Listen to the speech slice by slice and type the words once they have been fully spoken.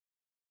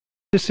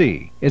To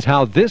see is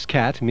how this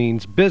cat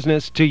means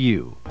business to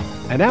you.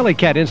 An Alley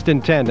Cat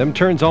Instant Tandem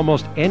turns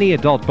almost any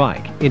adult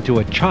bike into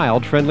a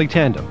child-friendly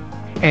tandem,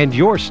 and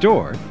your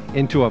store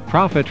into a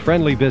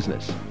profit-friendly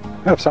business.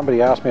 If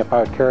somebody asked me if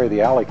I would carry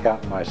the Alley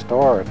Cat in my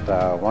store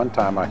at one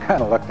time, I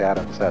kind of looked at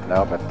it and said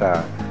no, but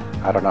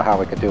I don't know how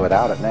we could do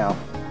without it now.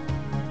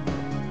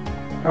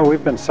 Oh,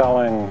 we've been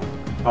selling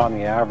on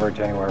the average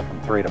anywhere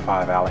from 3 to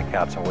 5 Alley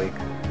Cats a week.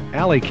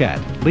 Alley Cat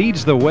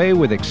leads the way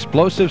with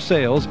explosive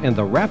sales in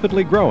the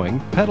rapidly growing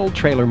pedal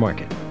trailer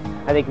market.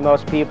 I think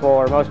most people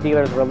or most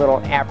dealers were a little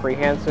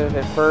apprehensive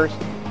at first,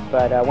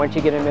 but once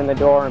you get them in the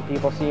door and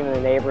people see them in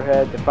the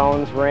neighborhood, the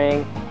phones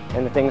ring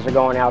and the things are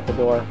going out the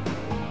door.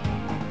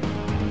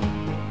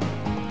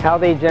 How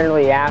they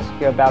generally ask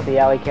about the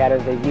Alley Cat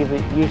is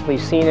they've usually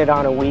seen it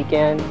on a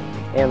weekend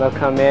and they'll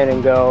come in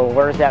and go,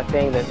 where's that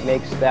thing that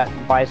makes that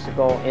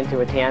bicycle into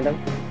a tandem?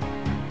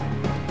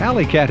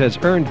 Alley Cat has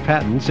earned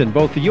patents in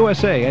both the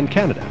USA and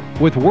Canada,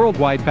 with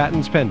worldwide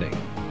patents pending.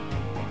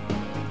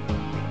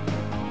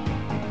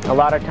 A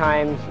lot of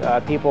times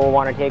people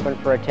want to take one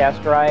for a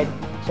test ride,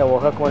 so we'll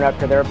hook one up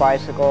to their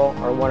bicycle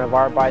or one of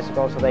our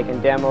bicycles so they can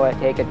demo it,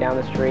 take it down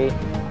the street,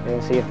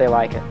 and see if they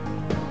like it.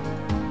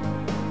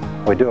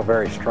 We do a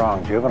very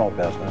strong juvenile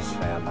business,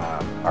 and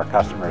our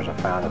customers have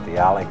found that the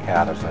Alley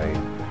Cat is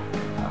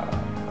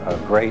a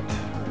great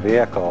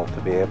vehicle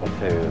to be able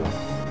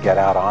to get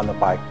out on the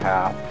bike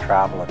path,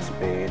 travel at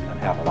speed, and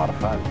have a lot of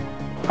fun.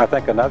 I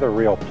think another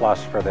real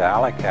plus for the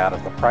Alley Cat is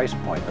the price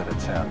point that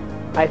it's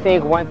in. I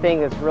think one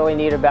thing that's really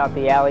neat about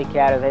the Alley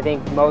Cat is I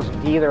think most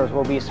dealers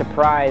will be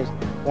surprised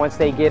once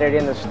they get it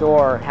in the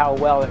store how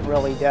well it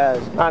really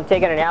does. I'm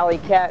taking an Alley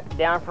Cat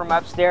down from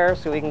upstairs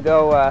so we can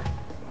go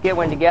get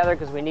one together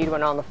because we need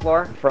one on the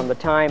floor. From the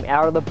time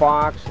out of the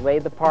box,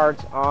 laid the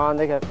parts on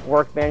the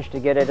workbench to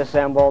get it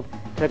assembled,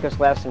 took us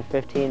less than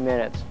 15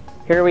 minutes.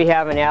 Here we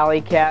have an Alley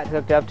Cat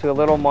hooked up to a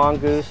little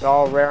mongoose,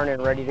 all raring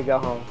and ready to go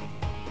home.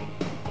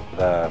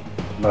 The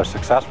most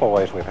successful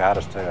ways we've had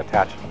is to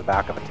attach it to the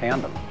back of a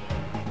tandem,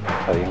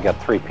 so you can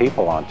get 3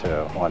 people onto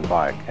one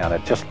bike, and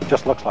it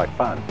just looks like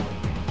fun.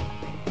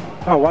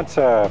 Oh, once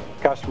a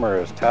customer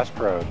has test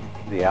rode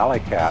the Alley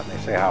Cat and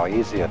they see how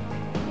easy it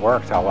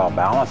works, how well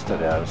balanced it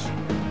is,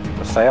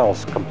 the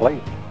sale's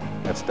complete.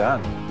 It's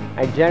done.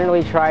 I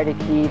generally try to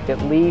keep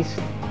at least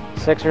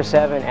 6 or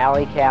 7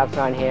 Alley Cats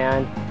on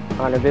hand.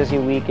 On a busy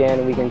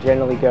weekend, we can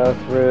generally go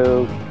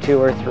through 2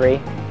 or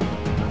 3.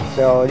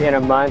 So in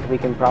a month, we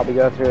can probably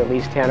go through at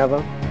least 10 of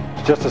them.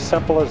 It's just as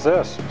simple as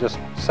this. Just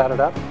set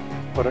it up,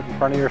 put it in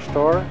front of your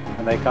store,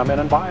 and they come in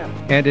and buy it.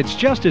 And it's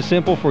just as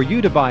simple for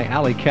you to buy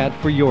Alley Cat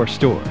for your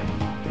store.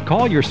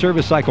 Call your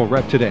service cycle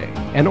rep today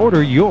and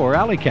order your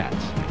Alley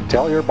Cats.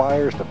 Tell your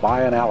buyers to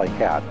buy an Alley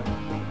Cat.